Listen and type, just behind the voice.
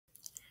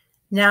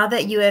Now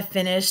that you have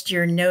finished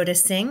your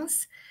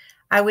noticings,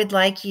 I would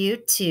like you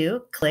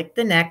to click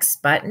the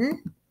next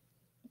button,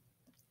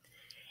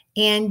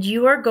 and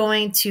you are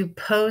going to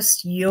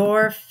post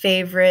your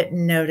favorite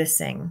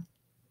noticing.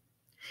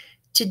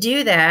 To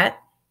do that,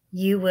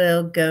 you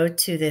will go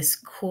to this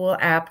cool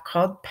app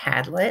called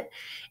Padlet,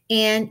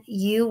 and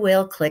you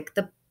will click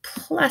the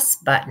plus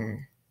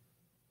button.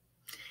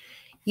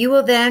 You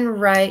will then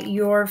write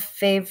your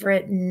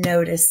favorite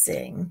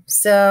noticing.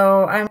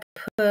 So I'm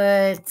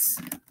put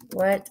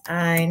what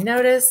I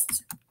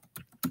noticed,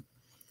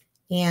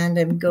 and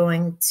I'm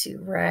going to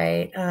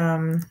write,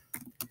 and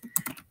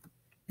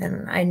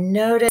I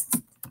noticed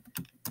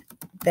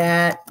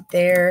that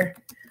there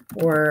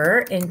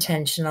were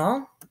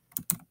intentional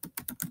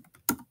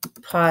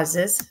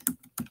pauses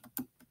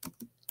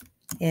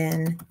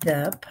in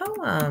the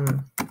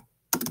poem.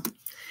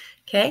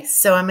 Okay,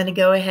 so I'm going to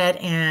go ahead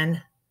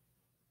and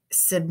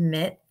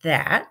submit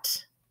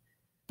that,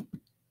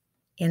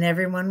 and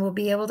everyone will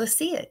be able to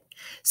see it.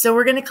 So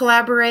we're going to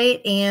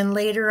collaborate, and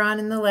later on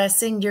in the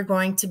lesson, you're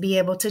going to be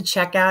able to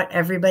check out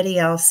everybody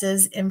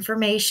else's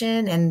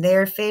information and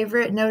their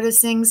favorite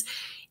noticings,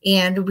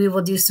 and we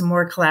will do some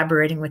more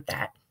collaborating with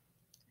that.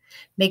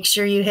 Make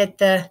sure you hit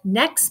the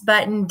next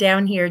button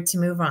down here to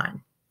move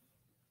on.